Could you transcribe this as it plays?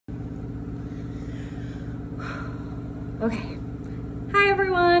Okay. Hi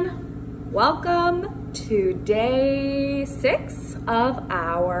everyone. Welcome to day 6 of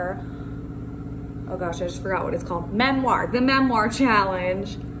our, oh gosh, I just forgot what it's called. Memoir, the Memoir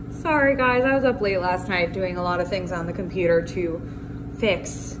challenge. Sorry guys, I was up late last night doing a lot of things on the computer to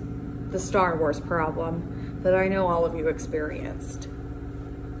fix the Star Wars problem that I know all of you experienced.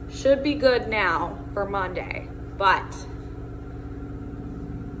 Should be good now for Monday, but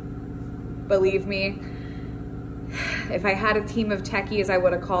believe me, if I had a team of techies, I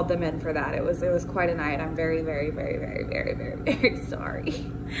would have called them in for that. It was quite a night. I'm very sorry.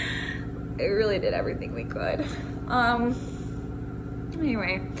 I really did everything we could.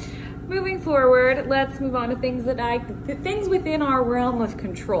 Anyway, moving forward, let's move on to things things within our realm of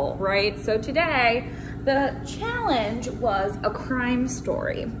control, right? So today, the challenge was a crime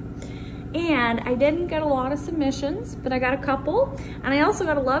story. And I didn't get a lot of submissions, but I got a couple. And I also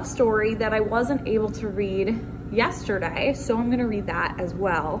got a love story that I wasn't able to read yesterday, so I'm gonna read that as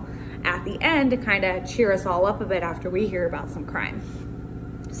well at the end to kind of cheer us all up a bit after we hear about some crime.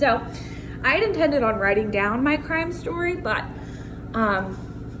 So I had intended on writing down my crime story, but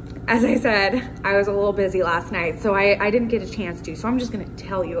as I said, I was a little busy last night, so I didn't get a chance to, so I'm just gonna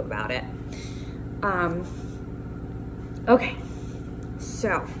tell you about it. Okay,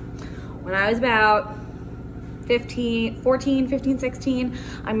 so when I was about 15, 16,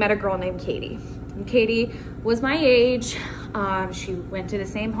 I met a girl named Katie. And Katie was my age. She went to the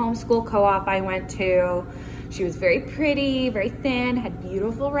same homeschool co-op I went to. She was very pretty, very thin, had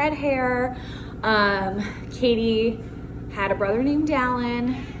beautiful red hair. Katie had a brother named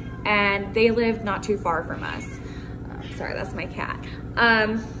Dallin, and they lived not too far from us. Sorry, that's my cat.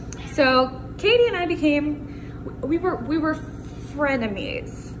 So Katie and I we were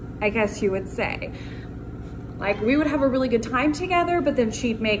frenemies, I guess you would say. Like, we would have a really good time together, but then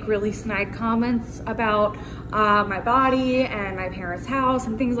she'd make really snide comments about my body and my parents' house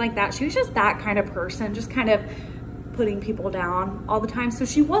and things like that. She was just that kind of person, just kind of putting people down all the time. So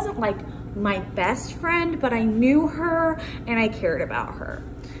she wasn't like my best friend, but I knew her and I cared about her.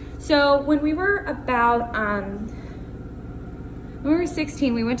 So when we were about, when we were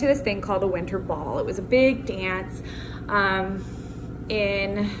 16, we went to this thing called a winter ball. It was a big dance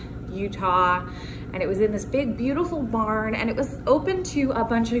in Utah, and it was in this big, beautiful barn, and it was open to a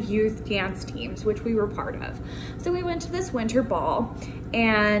bunch of youth dance teams, which we were part of. So we went to this winter ball,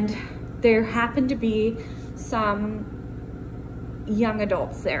 and there happened to be some young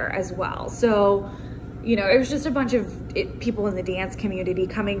adults there as well. So, you know, it was just a bunch of people in the dance community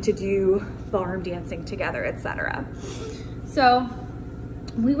coming to do ballroom dancing together, etc. So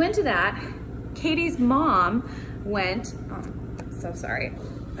we went to that. Katie's mom went, oh, so sorry.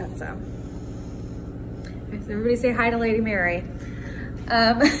 That's everybody say hi to Lady Mary.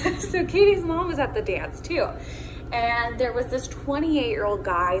 So Katie's mom was at the dance too. And there was this 28-year-old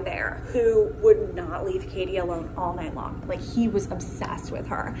guy there who would not leave Katie alone all night long. Like, he was obsessed with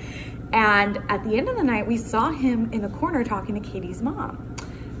her. And at the end of the night, we saw him in the corner talking to Katie's mom.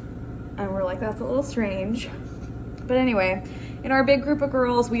 And we're like, that's a little strange. But anyway, in our big group of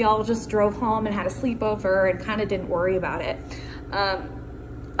girls, we all just drove home and had a sleepover and kind of didn't worry about it.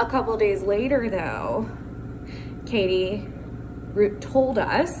 A couple days later though, Katie told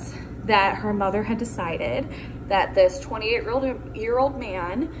us that her mother had decided that this 28-year-old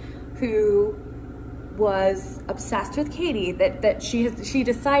man who was obsessed with Katie, that she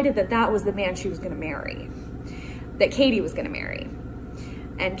decided that was the man she was gonna marry, that Katie was gonna marry.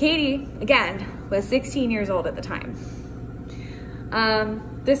 And Katie, again, was 16 years old at the time.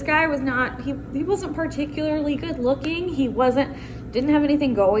 This guy was not, he wasn't particularly good looking. He didn't have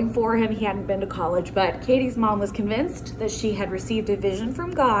anything going for him. He hadn't been to college, but Katie's mom was convinced that she had received a vision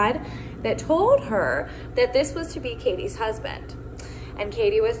from God that told her that this was to be Katie's husband, and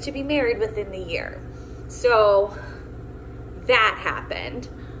Katie was to be married within the year. So that happened.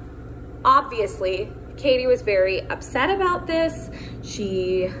 Obviously, Katie was very upset about this.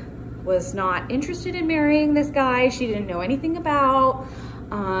 She was not interested in marrying this guy she didn't know anything about.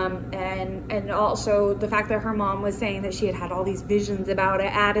 And also the fact that her mom was saying that she had all these visions about it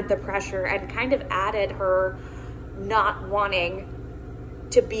added the pressure and kind of added her not wanting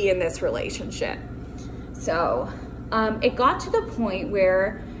to be in this relationship. So it got to the point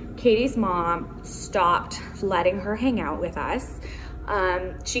where Katie's mom stopped letting her hang out with us.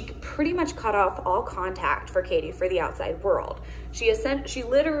 She pretty much cut off all contact for Katie for the outside world. She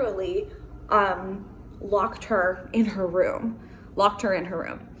literally locked her in her room.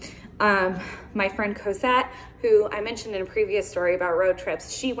 My friend Cosette, who I mentioned in a previous story about road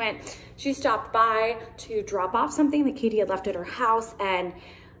trips, she stopped by to drop off something that Katie had left at her house, and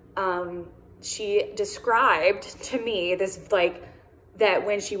she described to me this, like, that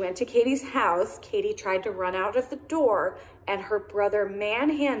when she went to Katie's house, Katie tried to run out of the door and her brother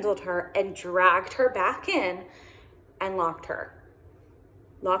manhandled her and dragged her back in and locked her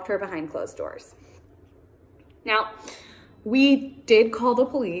behind closed doors. Now, we did call the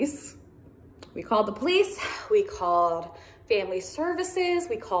police. We called the police, we called family services,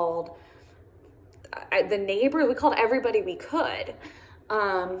 we called the neighbor, we called everybody we could.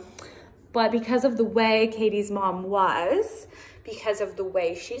 But because of the way Katie's mom was, because of the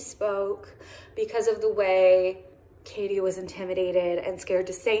way she spoke, because of the way Katie was intimidated and scared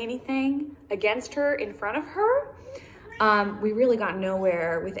to say anything against her in front of her, we really got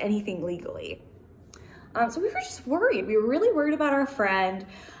nowhere with anything legally. So we were just worried. We were really worried about our friend.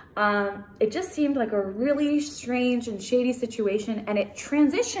 It just seemed like a really strange and shady situation, and it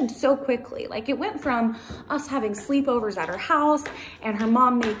transitioned so quickly. Like, it went from us having sleepovers at her house and her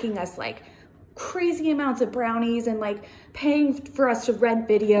mom making us like crazy amounts of brownies and like paying for us to rent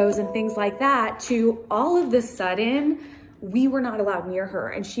videos and things like that, to all of the sudden we were not allowed near her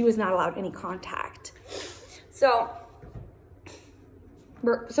and she was not allowed any contact. So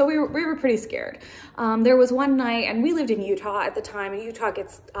we were pretty scared. There was one night, and we lived in Utah at the time, and Utah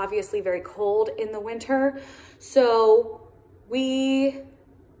gets obviously very cold in the winter. So we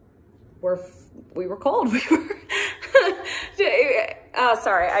were cold. We were,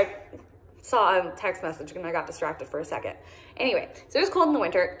 sorry, I saw a text message and I got distracted for a second. Anyway, so it was cold in the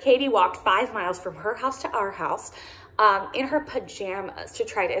winter. Katie walked 5 miles from her house to our house in her pajamas to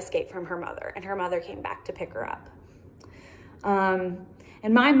try to escape from her mother, and her mother came back to pick her up.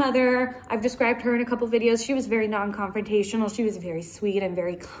 And my mother, I've described her in a couple videos. She was very non-confrontational. She was very sweet and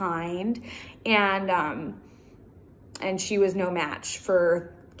very kind. And she was no match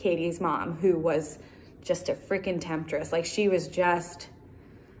for Katie's mom, who was just a freaking temptress. Like, she was just,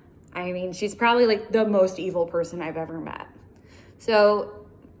 I mean, she's probably like the most evil person I've ever met. So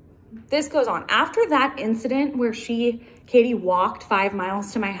this goes on. After that incident where Katie walked 5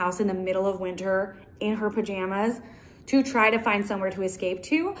 miles to my house in the middle of winter in her pajamas to try to find somewhere to escape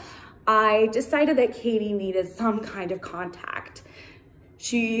to, I decided that Katie needed some kind of contact.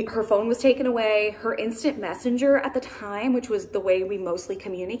 Her phone was taken away. Her instant messenger at the time, which was the way we mostly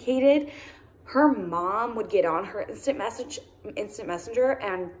communicated, her mom would get on her instant messenger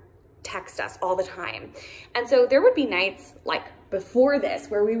and text us all the time. And so there would be nights like before this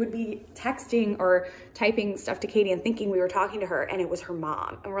where we would be texting or typing stuff to Katie and thinking we were talking to her, and it was her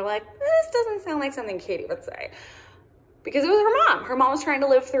mom. And we're like, this doesn't sound like something Katie would say. Because it was her mom. Her mom was trying to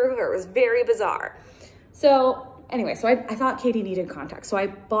live through her. It was very bizarre. So anyway, so I thought Katie needed contact. So I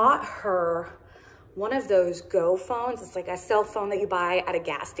bought her one of those Go phones. It's like a cell phone that you buy at a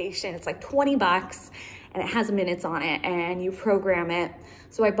gas station. It's like 20 bucks and it has minutes on it and you program it.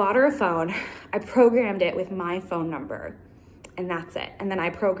 So I bought her a phone. I programmed it with my phone number and that's it. And then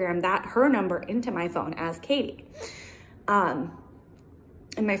I programmed her number into my phone as Katie. And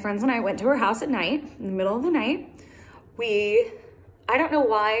my friends and I went to her house at night, in the middle of the night. I don't know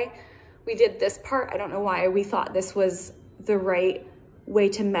why we did this part. I don't know why we thought this was the right way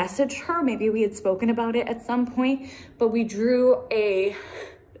to message her. Maybe we had spoken about it at some point, but we drew a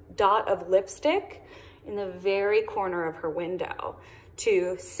dot of lipstick in the very corner of her window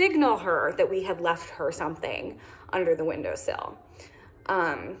to signal her that we had left her something under the windowsill.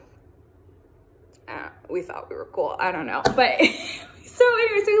 We thought we were cool. I don't know. But so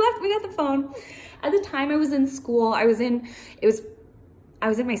anyway, so we got the phone. At the time I was in school, I was in my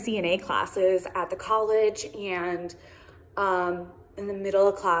CNA classes at the college, and in the middle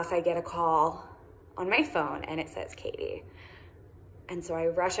of class, I get a call on my phone and it says Katie. And so I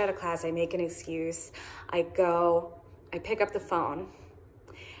rush out of class, I make an excuse, I pick up the phone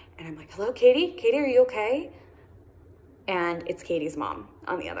and I'm like, hello, Katie? Katie, are you okay? And it's Katie's mom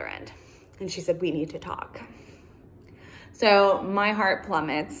on the other end. And she said, we need to talk. So my heart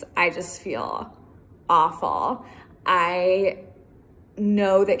plummets. I just feel awful. I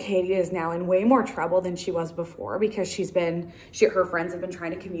know that Katie is now in way more trouble than she was before because her friends have been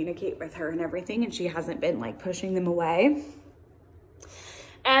trying to communicate with her and everything, and she hasn't been like pushing them away.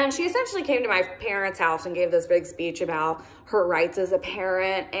 And she essentially came to my parents' house and gave this big speech about her rights as a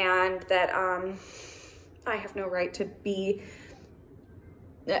parent and that I have no right to be,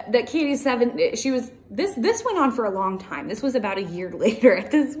 that Katie's 7, this went on for a long time. This was about a year later at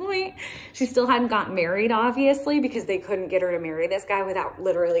this point. She still hadn't gotten married, obviously, because they couldn't get her to marry this guy without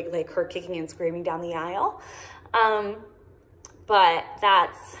literally like her kicking and screaming down the aisle. But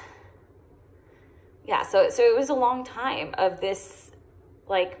yeah, so it was a long time of this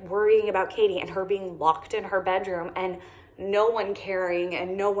like worrying about Katie and her being locked in her bedroom and no one caring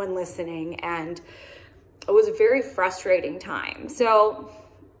and no one listening. And it was a very frustrating time. So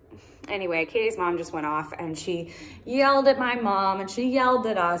anyway, Katie's mom just went off and she yelled at my mom and she yelled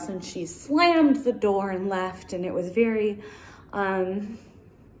at us and she slammed the door and left. And it was a very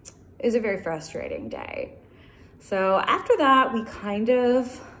frustrating day. So after that, we kind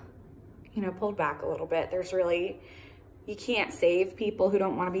of, pulled back a little bit. You can't save people who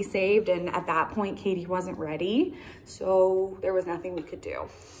don't want to be saved. And at that point, Katie wasn't ready. So there was nothing we could do.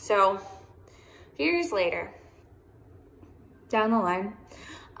 So a few years later, down the line,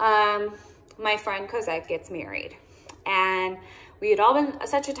 my friend Cosette gets married. And we had all been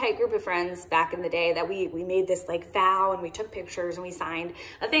such a tight group of friends back in the day that we made this like vow, and we took pictures and we signed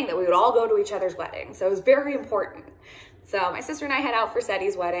a thing that we would all go to each other's weddings. So it was very important. So my sister and I head out for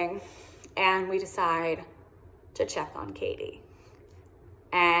Seti's wedding, and we decide to check on Katie.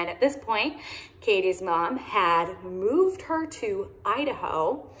 And at this point, Katie's mom had moved her to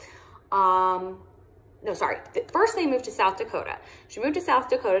Idaho. First they moved to South Dakota. She moved to South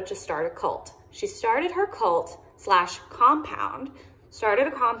Dakota to start a cult. She started her cult / compound, started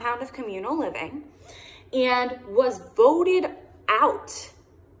a compound of communal living, and was voted out.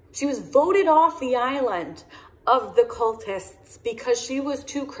 She was voted off the island of the cultists because she was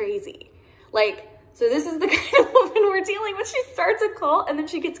too crazy. So this is the kind of woman we're dealing with. She starts a cult and then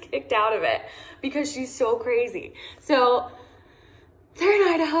she gets kicked out of it because she's so crazy. So they're in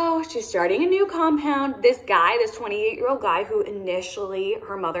Idaho. She's starting a new compound. This guy, this 28-year-old guy who initially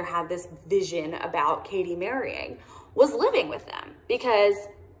her mother had this vision about Katie marrying, was living with them because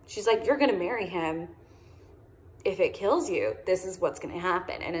she's like, you're going to marry him. If it kills you, this is what's going to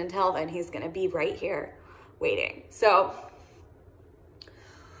happen. And until then, he's going to be right here waiting. So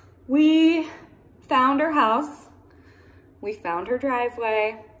we found her house. We found her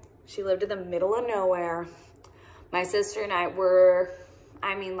driveway. She lived in the middle of nowhere. My sister and I were,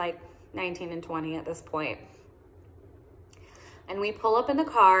 19 and 20 at this point. And we pull up in the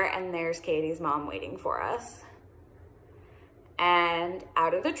car and there's Katie's mom waiting for us. And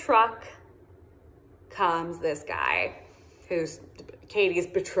out of the truck comes this guy who's Katie's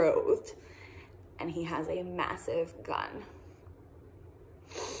betrothed. And he has a massive gun.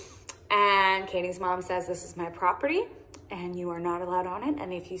 And Katie's mom says, this is my property and you are not allowed on it.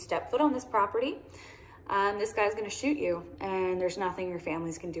 And if you step foot on this property, this guy's gonna shoot you and there's nothing your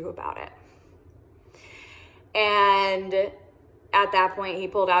families can do about it. And at that point, he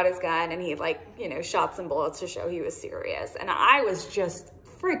pulled out his gun and he shot some bullets to show he was serious. And I was just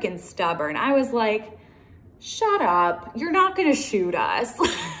freaking stubborn. I was like, shut up, you're not gonna shoot us.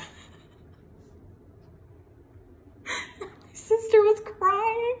 Sister was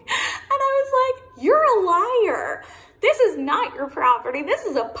crying and I was like, you're a liar. This is not your property. This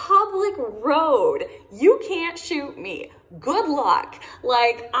is a public road. You can't shoot me. Good luck.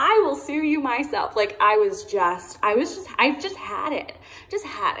 I will sue you myself. I just had it. Just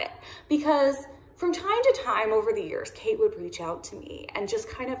had it. Because from time to time over the years, Kate would reach out to me and just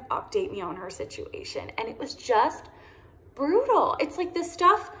kind of update me on her situation. And it was just brutal. It's like this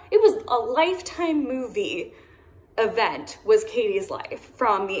stuff, it was a Lifetime movie event was Katie's life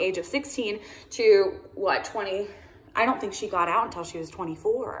from the age of 16 to 20. I don't think she got out until she was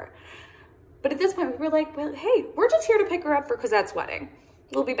 24. But at this point, we were like, well, hey, we're just here to pick her up for Cosette's wedding.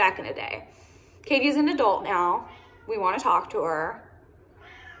 We'll be back in a day. Katie's an adult now. We want to talk to her.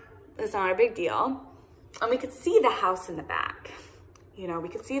 It's not a big deal. And we could see the house in the back. We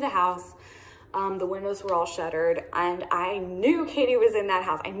could see the house. The windows were all shuttered. And I knew Katie was in that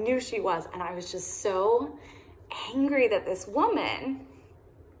house. I knew she was. And I was just so angry that this woman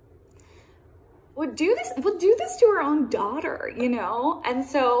would do this to her own daughter, And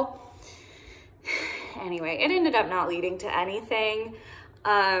so anyway, it ended up not leading to anything.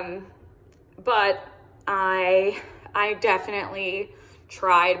 But I definitely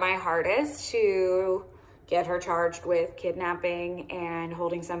tried my hardest to get her charged with kidnapping and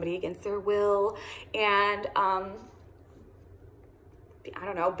holding somebody against their will and I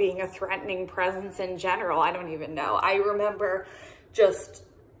don't know, being a threatening presence in general. I don't even know. I remember just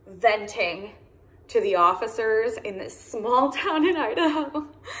venting to the officers in this small town in Idaho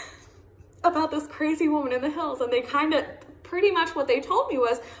about this crazy woman in the hills. And they pretty much what they told me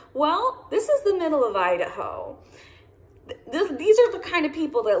was, well, this is the middle of Idaho. These are the kind of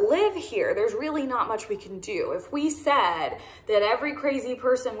people that live here. There's really not much we can do. If we said that every crazy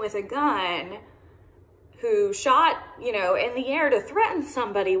person with a gun who shot, in the air to threaten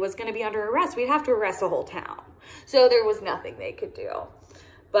somebody was going to be under arrest, we'd have to arrest the whole town. So there was nothing they could do.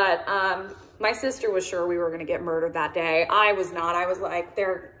 But my sister was sure we were going to get murdered that day. I was not. I was like,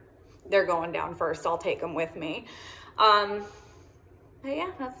 they're going down first. I'll take them with me. But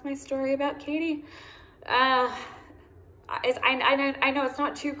yeah, that's my story about Katie. I know it's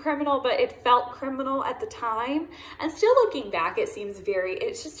not too criminal, but it felt criminal at the time. And still looking back, it's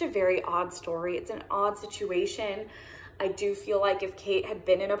just a very odd story. It's an odd situation. I do feel like if Kate had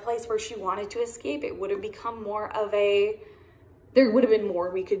been in a place where she wanted to escape, it would have become there would have been more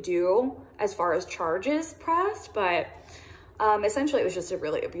we could do as far as charges pressed. But essentially, it was just a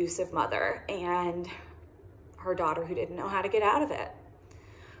really abusive mother and her daughter who didn't know how to get out of it.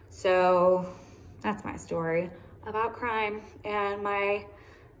 So that's my story about crime and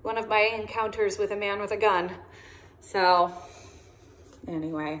one of my encounters with a man with a gun. So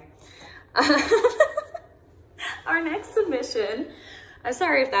anyway, our next submission, I'm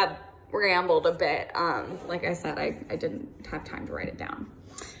sorry if that rambled a bit. Like I said, I didn't have time to write it down.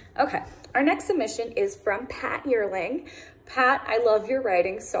 Okay, our next submission is from Pat Yearling. Pat, I love your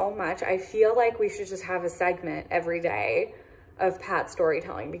writing so much. I feel like we should just have a segment every day of Pat's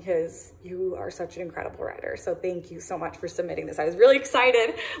storytelling because you are such an incredible writer. So thank you so much for submitting this. I was really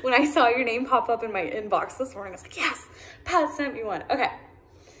excited when I saw your name pop up in my inbox this morning. I was like, yes, Pat sent me one. Okay.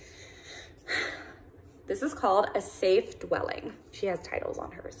 This is called A Safe Dwelling. She has titles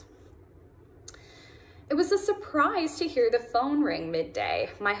on hers. It was a surprise to hear the phone ring midday.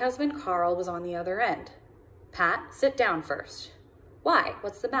 My husband Carl was on the other end. Pat, sit down first. Why?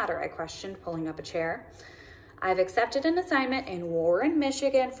 What's the matter? I questioned, pulling up a chair. I've accepted an assignment in Warren,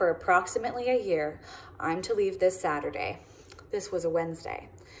 Michigan for approximately a year. I'm to leave this Saturday. This was a Wednesday.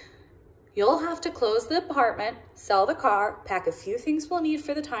 You'll have to close the apartment, sell the car, pack a few things we'll need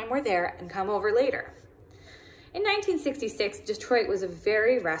for the time we're there, and come over later. In 1966, Detroit was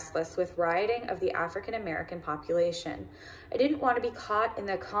very restless with rioting of the African-American population. I didn't want to be caught in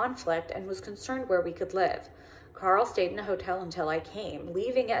the conflict and was concerned where we could live. Carl stayed in a hotel until I came,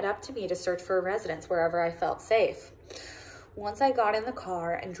 leaving it up to me to search for a residence wherever I felt safe. Once I got in the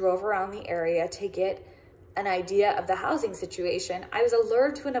car and drove around the area to get an idea of the housing situation, I was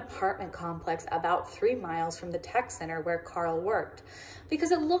alerted to an apartment complex about 3 miles from the tech center where Carl worked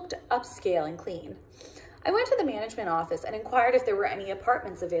because it looked upscale and clean. I went to the management office and inquired if there were any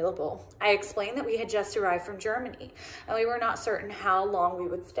apartments available. I explained that we had just arrived from Germany and we were not certain how long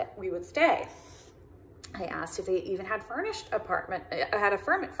we would stay. I asked if they even had a furnished apartment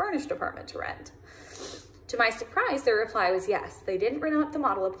to rent. To my surprise, their reply was yes. They didn't rent out the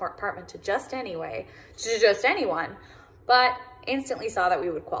model apartment to just anyone, but instantly saw that we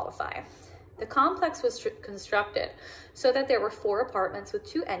would qualify. The complex was constructed so that there were 4 apartments with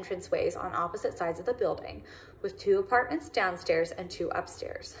 2 entranceways on opposite sides of the building, with 2 apartments downstairs and 2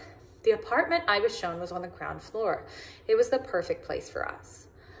 upstairs. The apartment I was shown was on the ground floor. It was the perfect place for us.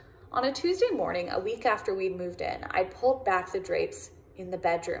 On a Tuesday morning, a week after we'd moved in, I pulled back the drapes in the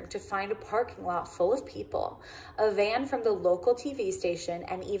bedroom to find a parking lot full of people, a van from the local TV station,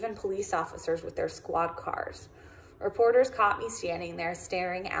 and even police officers with their squad cars. Reporters caught me standing there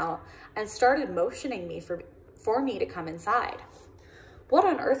staring out and started motioning me for me to come inside. What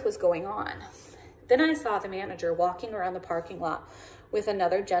on earth was going on? Then I saw the manager walking around the parking lot with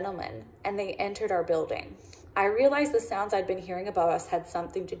another gentleman, and they entered our building. I realized the sounds I'd been hearing above us had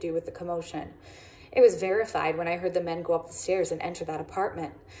something to do with the commotion. It was verified when I heard the men go up the stairs and enter that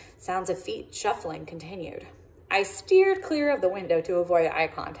apartment. Sounds of feet shuffling continued. I steered clear of the window to avoid eye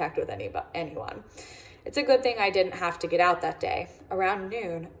contact with anyone. It's a good thing I didn't have to get out that day. Around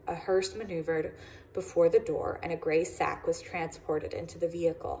noon, a hearse maneuvered before the door and a gray sack was transported into the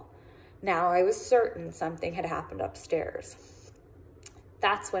vehicle. Now I was certain something had happened upstairs.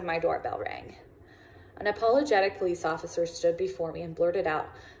 That's when my doorbell rang. An apologetic police officer stood before me and blurted out,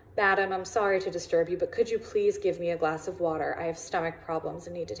 "Madam, I'm sorry to disturb you, but could you please give me a glass of water? I have stomach problems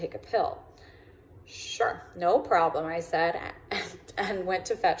and need to take a pill." "Sure, no problem," I said, and went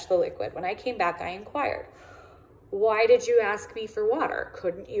to fetch the liquid. When I came back, I inquired, "Why did you ask me for water?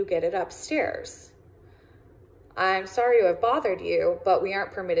 Couldn't you get it upstairs?" "I'm sorry to have bothered you, but we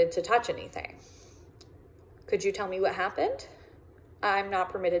aren't permitted to touch anything." "Could you tell me what happened?" "I'm not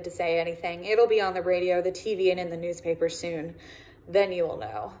permitted to say anything. It'll be on the radio, the TV, and in the newspaper soon. Then you will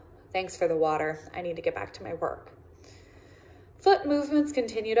know. Thanks for the water. I need to get back to my work." Foot movements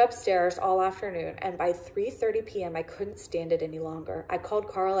continued upstairs all afternoon, and by 3:30 p.m. I couldn't stand it any longer. I called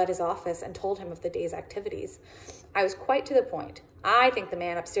Carl at his office and told him of the day's activities. I was quite to the point. "I think the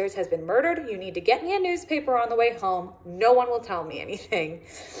man upstairs has been murdered. You need to get me a newspaper on the way home. No one will tell me anything."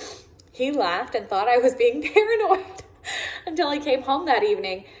 He laughed and thought I was being paranoid until he came home that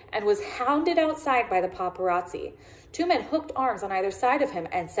evening and was hounded outside by the paparazzi. 2 men hooked arms on either side of him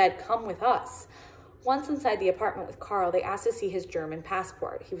and said, "Come with us." Once inside the apartment with Carl, they asked to see his German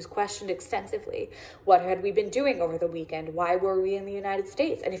passport. He was questioned extensively. What had we been doing over the weekend? Why were we in the United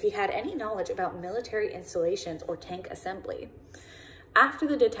States? And if he had any knowledge about military installations or tank assembly. After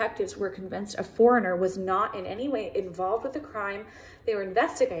the detectives were convinced a foreigner was not in any way involved with the crime they were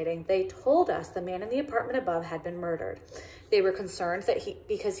investigating, they told us the man in the apartment above had been murdered. They were concerned that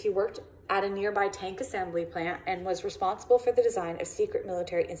because he worked at a nearby tank assembly plant and was responsible for the design of secret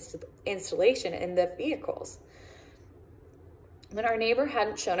military installation in the vehicles. When our neighbor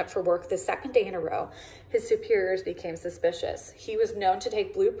hadn't shown up for work the second day in a row, his superiors became suspicious. He was known to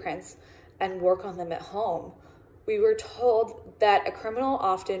take blueprints and work on them at home. We were told that a criminal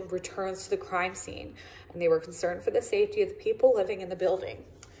often returns to the crime scene, and they were concerned for the safety of the people living in the building.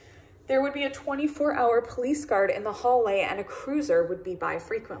 There would be a 24-hour police guard in the hallway, and a cruiser would be by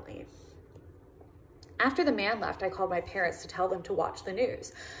frequently. After the man left, I called my parents to tell them to watch the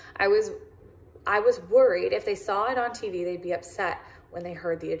news. I was worried if they saw it on TV, they'd be upset when they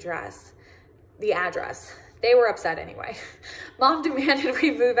heard the address. They were upset anyway. Mom demanded we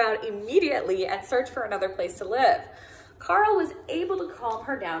move out immediately and search for another place to live. Carl was able to calm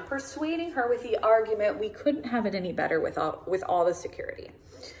her down, persuading her with the argument we couldn't have it any better with all the security.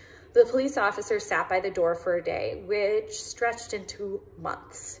 The police officer sat by the door for a day, which stretched into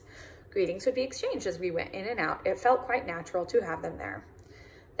months. Greetings would be exchanged as we went in and out. It felt quite natural to have them there.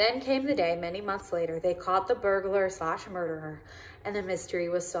 Then came the day, many months later, they caught the burglar/murderer, and the mystery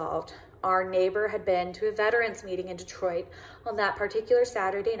was solved. Our neighbor had been to a veterans meeting in Detroit on that particular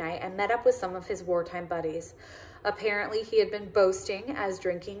Saturday night and met up with some of his wartime buddies. Apparently, he had been boasting, as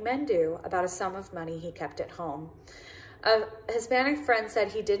drinking men do, about a sum of money he kept at home. A Hispanic friend said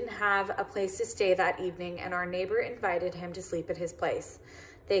he didn't have a place to stay that evening, and our neighbor invited him to sleep at his place.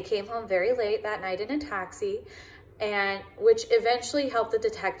 They came home very late that night in a taxi, which eventually helped the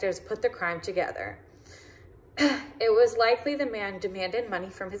detectives put the crime together. It was likely the man demanded money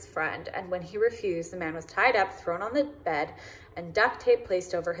from his friend, and when he refused, the man was tied up, thrown on the bed, and duct tape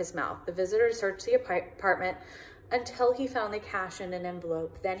placed over his mouth. The visitor searched the apartment until he found the cash in an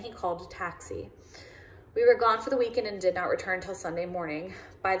envelope. Then he called a taxi. We were gone for the weekend and did not return till Sunday morning.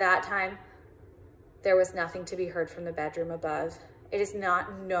 By that time, there was nothing to be heard from the bedroom above. It is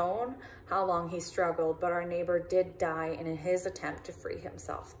not known how long he struggled, but our neighbor did die in his attempt to free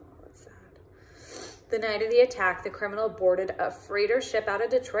himself. Oh, that's sad. The night of the attack, the criminal boarded a freighter ship out of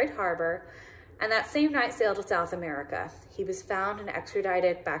Detroit Harbor, and that same night sailed to South America. He was found and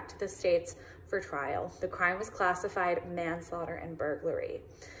extradited back to the States for trial. The crime was classified manslaughter and burglary.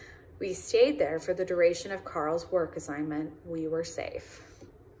 We stayed there for the duration of Carl's work assignment. We were safe.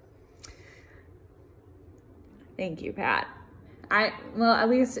 Thank you, Pat. Well, at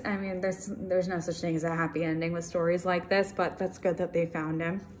least, I mean, there's no such thing as a happy ending with stories like this, but that's good that they found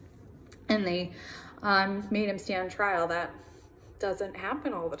him and they made him stand trial. That doesn't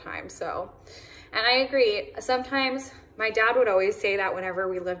happen all the time. So, and I agree. Sometimes my dad would always say that whenever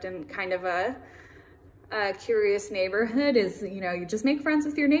we lived in kind of a curious neighborhood is, you know, you just make friends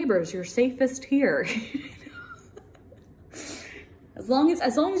with your neighbors. You're safest here. As long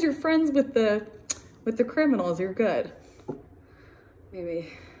as you're friends with the criminals, you're good.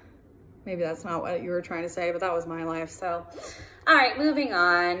 Maybe that's not what you were trying to say, but that was my life. So, all right, moving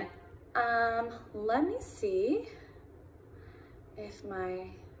on. Let me see if my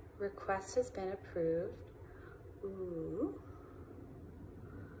request has been approved. Ooh.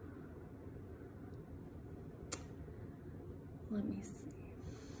 Let me see.